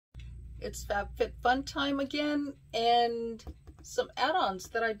It's Fab Fit Fun time again, and some add-ons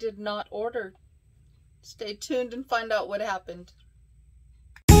that I did not order. Stay tuned and find out what happened.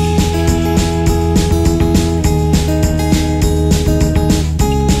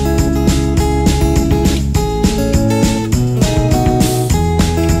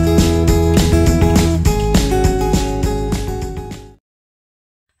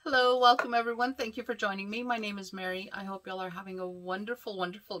 Hello, welcome everyone. Thank you for joining me. My name is Mary. I hope y'all are having a wonderful,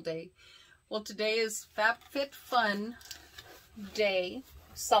 wonderful day. Well, today is Fab Fit Fun Day,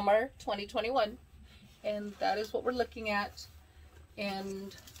 Summer 2021, and that is what we're looking at.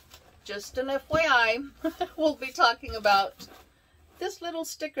 And just an FYI, we'll be talking about this little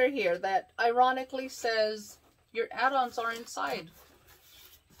sticker here that ironically says your add-ons are inside.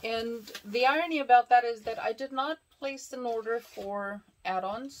 And the irony about that is that I did not place an order for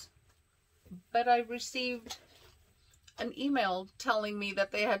add-ons, but I received an email telling me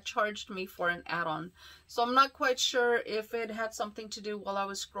that they had charged me for an add-on. So I'm not quite sure if it had something to do while I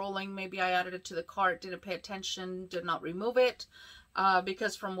was scrolling. Maybe I added it to the cart, didn't pay attention, did not remove it.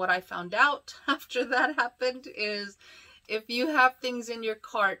 Because from what I found out after that happened is if you have things in your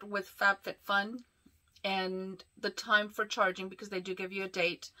cart with FabFitFun and the time for charging, because they do give you a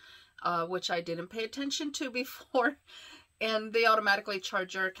date, which I didn't pay attention to before, and they automatically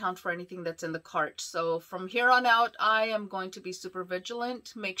charge your account for anything that's in the cart. So from here on out, I am going to be super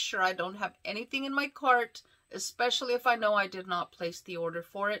vigilant, make sure I don't have anything in my cart, especially if I know I did not place the order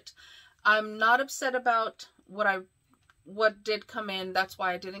for it. I'm not upset about what did come in. That's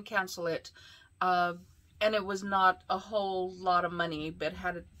why I didn't cancel it. And it was not a whole lot of money, but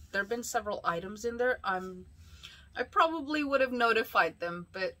had there been several items in there, I probably would have notified them.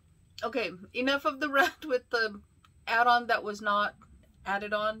 But okay, enough of the rant with the add-on that was not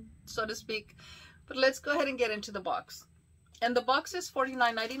added on, so to speak. But let's go ahead and get into the box. And the box is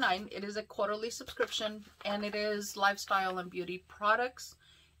 $49.99. It is a quarterly subscription, and it is lifestyle and beauty products.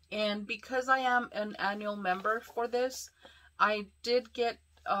 And because I am an annual member for this, I did get,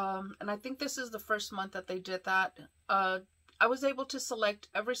 and I think this is the first month that they did that, I was able to select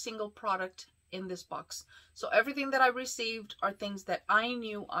every single product in this box. So everything that I received are things that I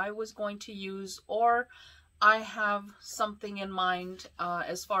knew I was going to use, or I have something in mind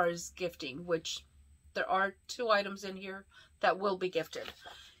as far as gifting, which there are 2 items in here that will be gifted.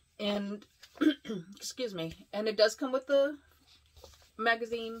 And excuse me, and it does come with the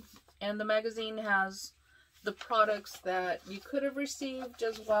magazine, and the magazine has the products that you could have received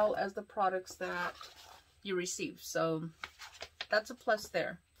as well as the products that you received. So that's a plus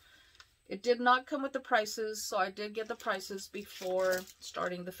there. It did not come with the prices, so I did get the prices before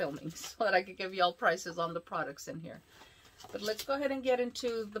starting the filming so that I could give y'all prices on the products in here. But let's go ahead and get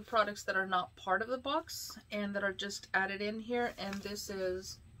into the products that are not part of the box and that are just added in here. And this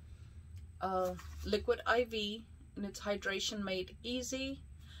is Liquid IV, and it's Hydration Made Easy.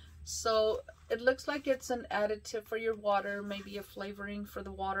 So it looks like it's an additive for your water, maybe a flavoring for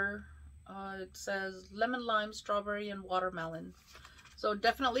the water. It says lemon, lime, strawberry, and watermelon. So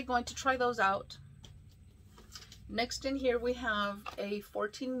definitely going to try those out. Next in here we have a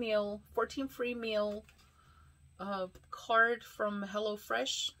 14 free meal card from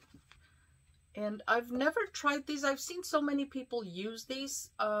HelloFresh. And I've never tried these. I've seen so many people use these.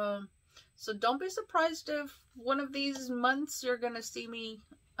 So don't be surprised if one of these months you're going to see me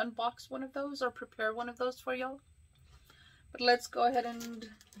unbox one of those or prepare one of those for y'all. But let's go ahead and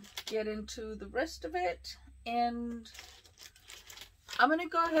get into the rest of it. And I'm going to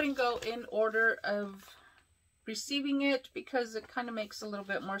go ahead and go in order of receiving it because it kind of makes a little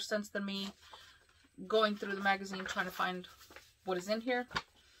bit more sense than me going through the magazine trying to find what is in here.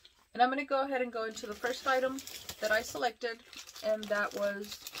 And I'm going to go ahead and go into the first item that I selected, and that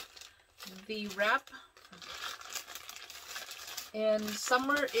was the wrap. And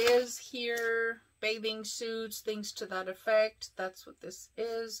summer is here, bathing suits, things to that effect. That's what this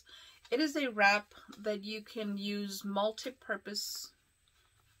is. It is a wrap that you can use multi-purpose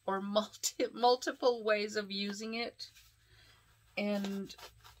or multiple ways of using it. And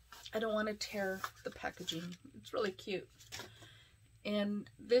I don't want to tear the packaging. It's really cute. And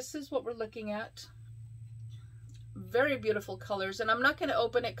this is what we're looking at. Very beautiful colors. And I'm not going to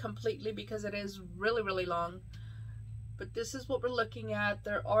open it completely because it is really, really long. But this is what we're looking at.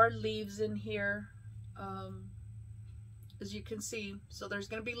 There are leaves in here, as you can see. So there's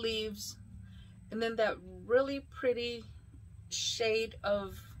going to be leaves. And then that really pretty shade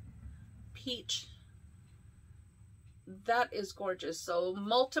of peach. That is gorgeous. So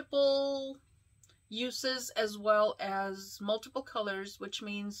multiple uses as well as multiple colors, which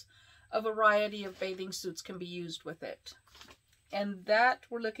means a variety of bathing suits can be used with it. And that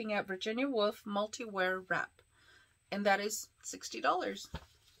we're looking at Virginia Wolf multi-wear wrap, and that is $60.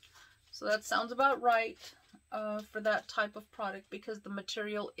 So that sounds about right for that type of product, because the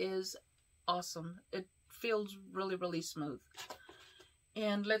material is awesome. It feels really, really smooth.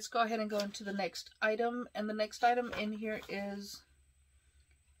 And let's go ahead and go into the next item. And the next item in here is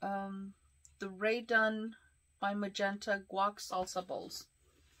the Ray Dunn by Magenta Guac Salsa Bowls.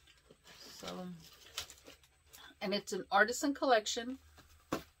 So, and it's an artisan collection.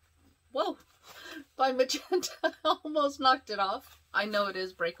 Whoa! By Magenta. I almost knocked it off. I know it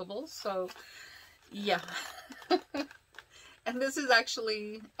is breakable, so yeah. And this is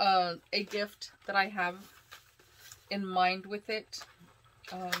actually a gift that I have in mind with it,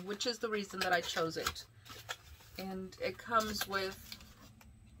 which is the reason that I chose it. And it comes with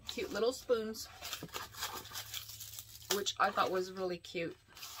cute little spoons, which I thought was really cute.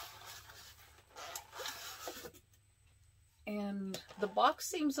 And the box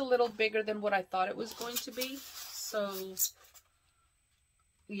seems a little bigger than what I thought it was going to be. So,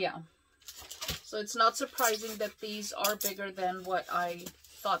 yeah. So it's not surprising that these are bigger than what I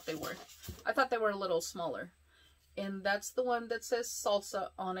thought they were. I thought they were a little smaller. And that's the one that says salsa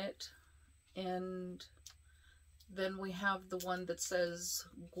on it. And then we have the one that says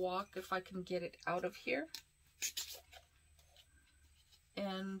guac, if I can get it out of here.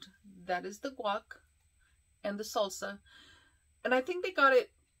 And that is the guac and the salsa. And I think they got it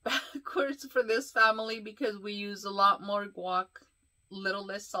backwards for this family because we use a lot more guac, little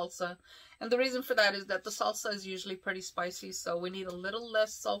less salsa. And the reason for that is that the salsa is usually pretty spicy, so we need a little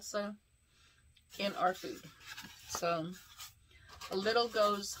less salsa in our food. So a little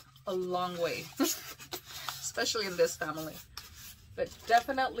goes a long way, especially in this family. But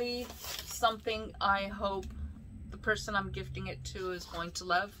definitely something I hope the person I'm gifting it to is going to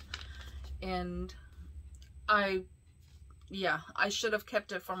love. And I should have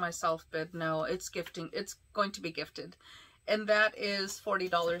kept it for myself, but no, it's going to be gifted. And that is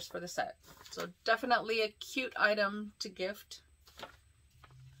 $40 for the set. So definitely a cute item to gift.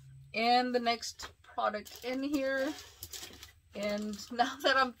 And the next product in here, and now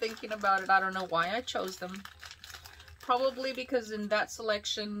that I'm thinking about it, I don't know why I chose them. Probably because in that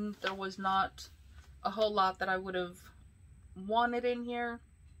selection, there was not a whole lot that I would have wanted in here.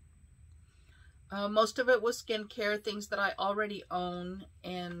 Most of it was skincare, things that I already own,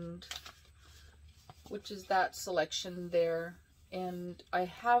 and which is that selection there. And I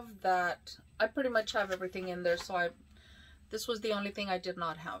have that. I pretty much have everything in there, so this was the only thing I did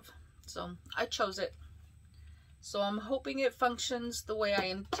not have. So I chose it. So I'm hoping it functions the way I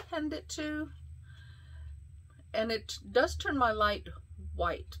intend it to. And it does turn my light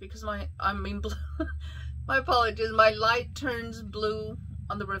white because my apologies, my light turns blue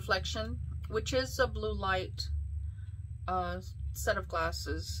on the reflection, which is a blue light set of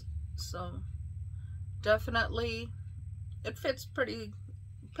glasses. So definitely it fits pretty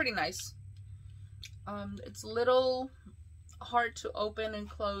nice. It's a little hard to open and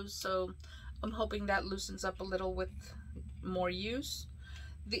close, so I'm hoping that loosens up a little with more use.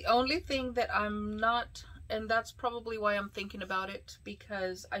 The only thing that I'm not, and that's probably why I'm thinking about it,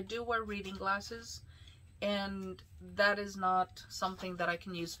 because I do wear reading glasses, and that is not something that I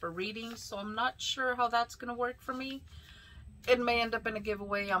can use for reading, so I'm not sure how that's going to work for me. It may end up in a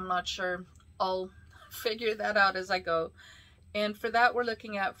giveaway, I'm not sure. I'll figure that out as I go. And for that, we're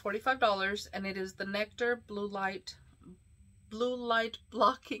looking at $45, and it is the Nectar blue light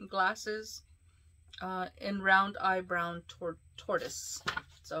blocking glasses in round eye brown tortoise.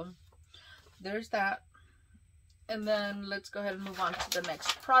 So there's that. And then let's go ahead and move on to the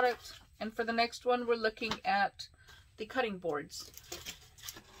next product. And for the next one, we're looking at the cutting boards.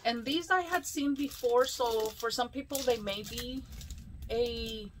 And these I had seen before, so for some people they may be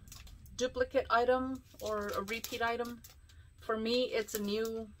a duplicate item or a repeat item. For me, it's a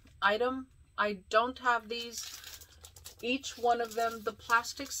new item. I don't have these. Each one of them, the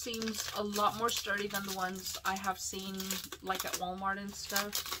plastic seems a lot more sturdy than the ones I have seen like at Walmart and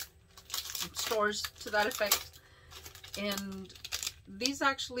stuff, stores to that effect. And these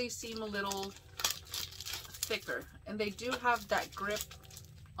actually seem a little thicker, and they do have that grip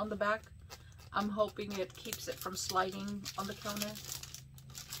on the back. I'm hoping it keeps it from sliding on the counter.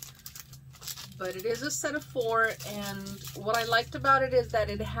 But it is a set of 4, and what I liked about it is that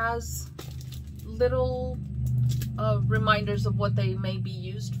it has little reminders of what they may be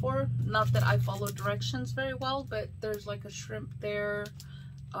used for. Not that I follow directions very well, but there's like a shrimp there,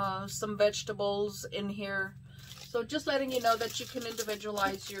 some vegetables in here. So just letting you know that you can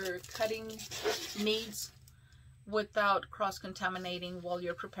individualize your cutting needs without cross-contaminating while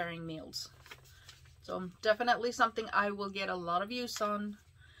you're preparing meals. So definitely something I will get a lot of use on,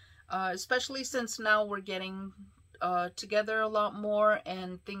 especially since now we're getting together a lot more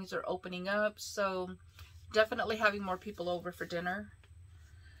and things are opening up. So definitely having more people over for dinner.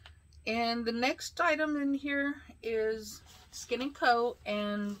 And the next item in here is Skin & Co.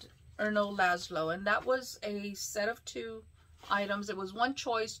 and Erno Laszlo. And that was a set of 2 items. It was one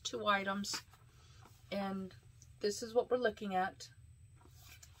choice, 2 items. And this is what we're looking at.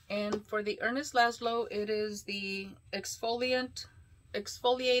 And for the Ernest Laszlo, it is the Exfoliate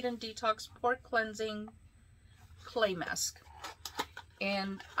and Detox Pore Cleansing Clay Mask.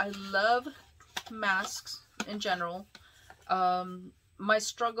 And I love masks in general. My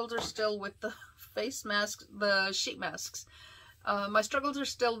struggles are still with the face masks, the sheet masks. My struggles are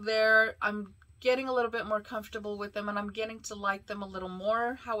still there. I'm getting a little bit more comfortable with them, and I'm getting to like them a little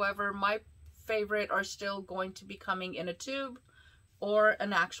more. However, my favorite are still going to be coming in a tube or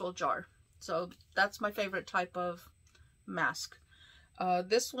an actual jar. So that's my favorite type of mask.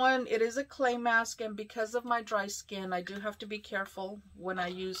 This one, it is a clay mask, and because of my dry skin, I do have to be careful when I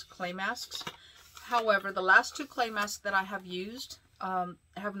use clay masks. However, the last 2 clay masks that I have used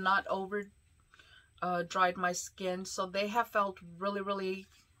have not over dried my skin, so they have felt really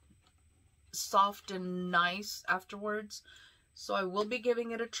soft and nice afterwards. So I will be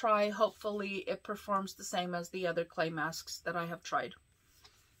giving it a try. Hopefully it performs the same as the other clay masks that I have tried.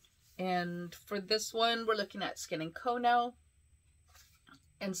 And for this one, we're looking at Skin & Co. now.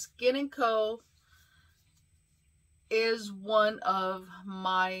 And Skin & Co. is one of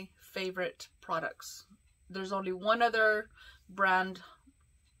my favorite products. There's only one other brand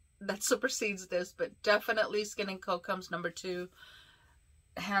that supersedes this, but definitely Skin & Co. comes number 2,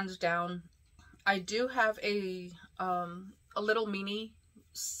 hands down. I do have a little mini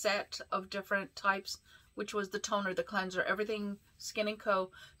set of different types, which was the toner, the cleanser, everything Skin & Co.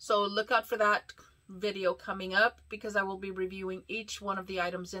 So look out for that video coming up, because I will be reviewing each one of the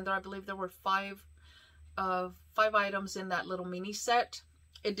items in there. I believe there were 5 items in that little mini set.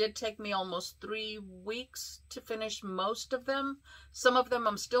 It did take me almost 3 weeks to finish most of them. Some of them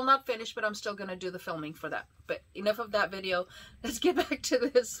I'm still not finished, but I'm still going to do the filming for that. But enough of that video. Let's get back to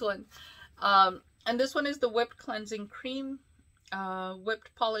this one. And this one is the Whipped Cleansing Cream.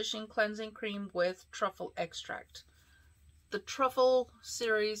 Whipped Polishing Cleansing Cream with Truffle Extract. The Truffle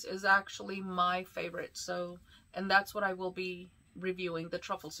series is actually my favorite. So, and that's what I will be reviewing, the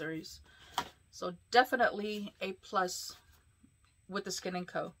Truffle series. So definitely a plus with the Skin &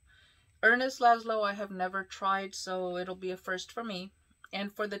 Co. Ernest Laszlo I have never tried, so it'll be a first for me.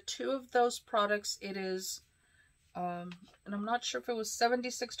 And for the 2 of those products, it is, and I'm not sure if it was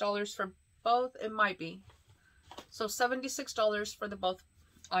 $76 for both. It might be. So $76 for the both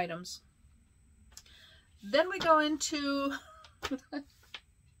items. Then we go into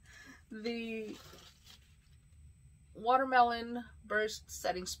the Watermelon Burst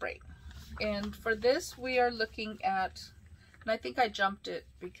Setting Spray. And for this, we are looking at, and I think I jumped it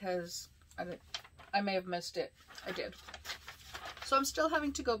because I may have missed it. I did. So I'm still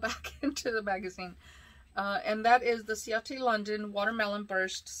having to go back into the magazine. And that is the Ciate London Watermelon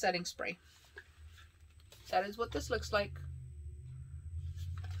Burst Setting Spray. That is what this looks like.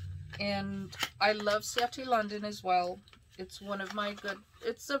 And I love Ciate London as well. It's one of my good,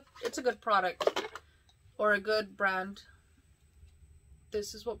 it's a good product, or a good brand.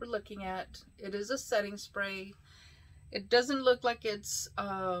 This is what we're looking at. It is a setting spray. It doesn't look like it's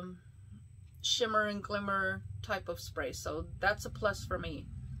shimmer and glimmer type of spray, so that's a plus for me.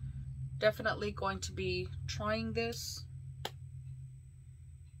 Definitely going to be trying this.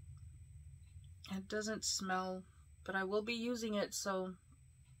 It doesn't smell, but I will be using it, so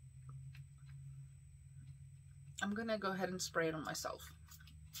I'm gonna go ahead and spray it on myself.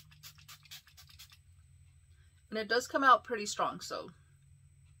 And it does come out pretty strong, so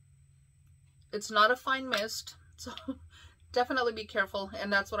it's not a fine mist, so definitely be careful.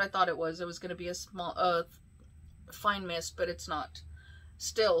 And that's what I thought it was. It was going to be a small, fine mist, but it's not.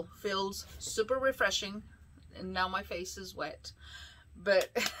 Still feels super refreshing. And now my face is wet, but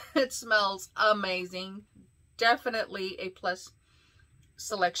it smells amazing. Definitely a plus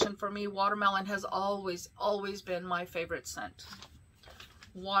selection for me. Watermelon has always been my favorite scent.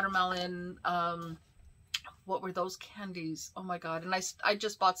 Watermelon, what were those candies? Oh my god. And I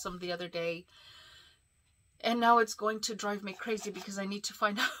just bought some the other day, and now it's going to drive me crazy because I need to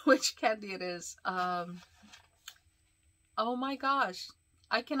find out which candy it is. Oh my gosh,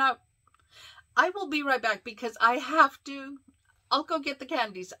 I cannot. I will be right back because I have to. I'll go get the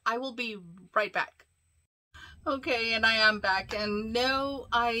candies. I will be right back. Okay, and I am back, and no,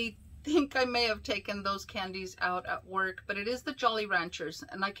 I think I may have taken those candies out at work, but it is the Jolly Ranchers,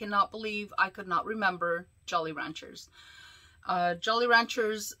 and I cannot believe I could not remember Jolly Ranchers. Jolly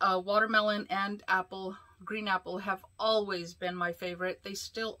Ranchers, watermelon and apple, green apple, have always been my favorite. They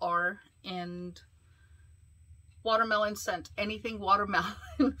still are, and watermelon scent, anything watermelon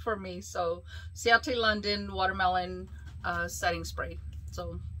for me. So Seattle London watermelon setting spray.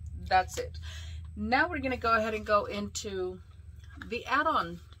 So that's it. Now we're going to go ahead and go into the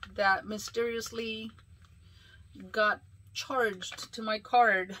add-on that mysteriously got charged to my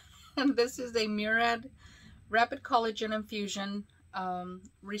card. And this is a Murad Rapid Collagen Infusion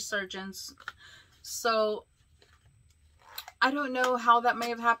Resurgence. So I don't know how that may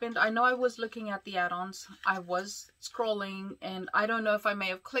have happened. I know I was looking at the add-ons. I was scrolling, and I don't know if I may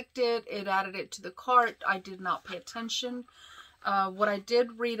have clicked it. It added it to the cart. I did not pay attention. What I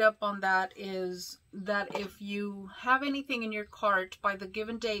did read up on that is that if you have anything in your cart by the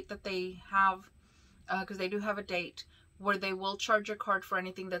given date that they have, because they do have a date where they will charge your card for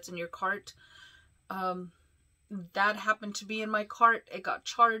anything that's in your cart, that happened to be in my cart. It got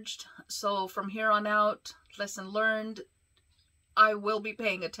charged. So from here on out, lesson learned, I will be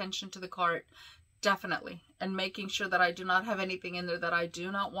paying attention to the cart, definitely, and making sure that I do not have anything in there that I do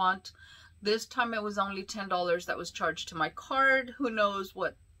not want. This time it was only $10 that was charged to my card. Who knows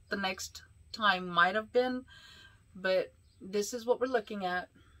what the next time might have been, but this is what we're looking at.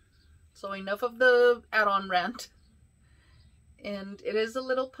 So enough of the add-on rant. And it is a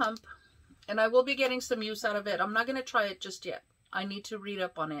little pump, and I will be getting some use out of it. I'm not going to try it just yet. I need to read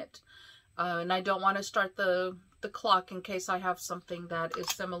up on it. And I don't want to start the clock in case I have something that is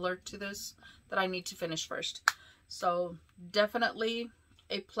similar to this that I need to finish first. So definitely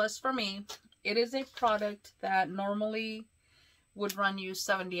a plus for me. It is a product that normally would run you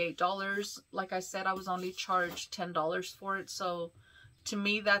 $78. Like I said, I was only charged $10 for it. So to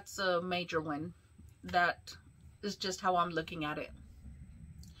me, that's a major win. That is just how I'm looking at it.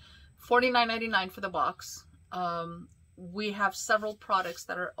 $49.99 for the box. We have several products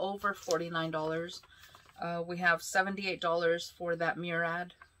that are over $49. We have $78 for that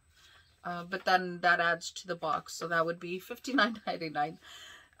Murad. But then that adds to the box, so that would be $59.99.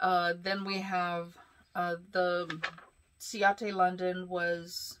 Then we have the Seattle London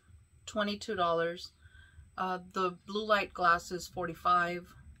was $22. The blue light glasses, $45.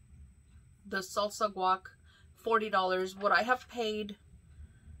 The salsa guac, $40. Would I have paid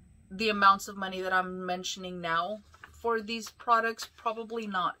the amounts of money that I'm mentioning now for these products? Probably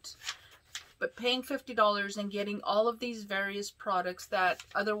not. But paying $50 and getting all of these various products that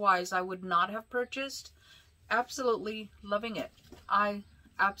otherwise I would not have purchased, absolutely loving it. I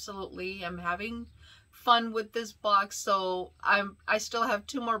absolutely am having fun with this box. So I still have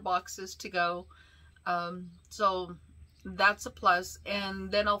 2 more boxes to go. So that's a plus.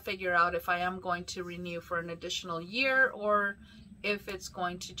 And then I'll figure out if I am going to renew for an additional year or if it's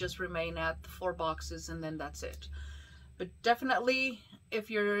going to just remain at the 4 boxes and then that's it. But definitely,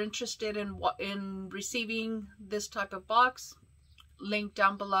 if you're interested in receiving this type of box, link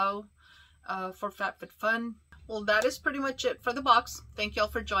down below for Fab Fit Fun. Well, that is pretty much it for the box. Thank y'all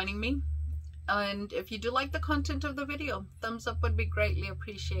for joining me. And if you do like the content of the video, thumbs up would be greatly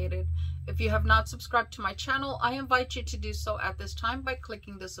appreciated. If you have not subscribed to my channel, I invite you to do so at this time by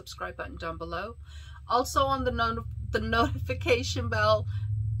clicking the subscribe button down below. Also on the notification bell,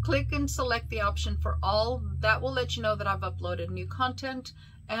 click and select the option for all. That will let you know that I've uploaded new content.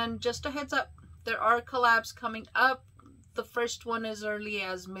 And just a heads up, there are collabs coming up. The first one as early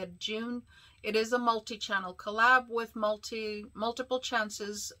as mid-June. It is a multi-channel collab with multiple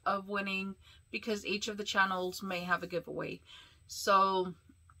chances of winning because each of the channels may have a giveaway. So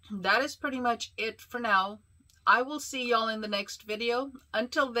that is pretty much it for now. I will see y'all in the next video.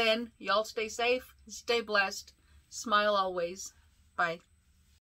 Until then, y'all stay safe, stay blessed, smile always. Bye.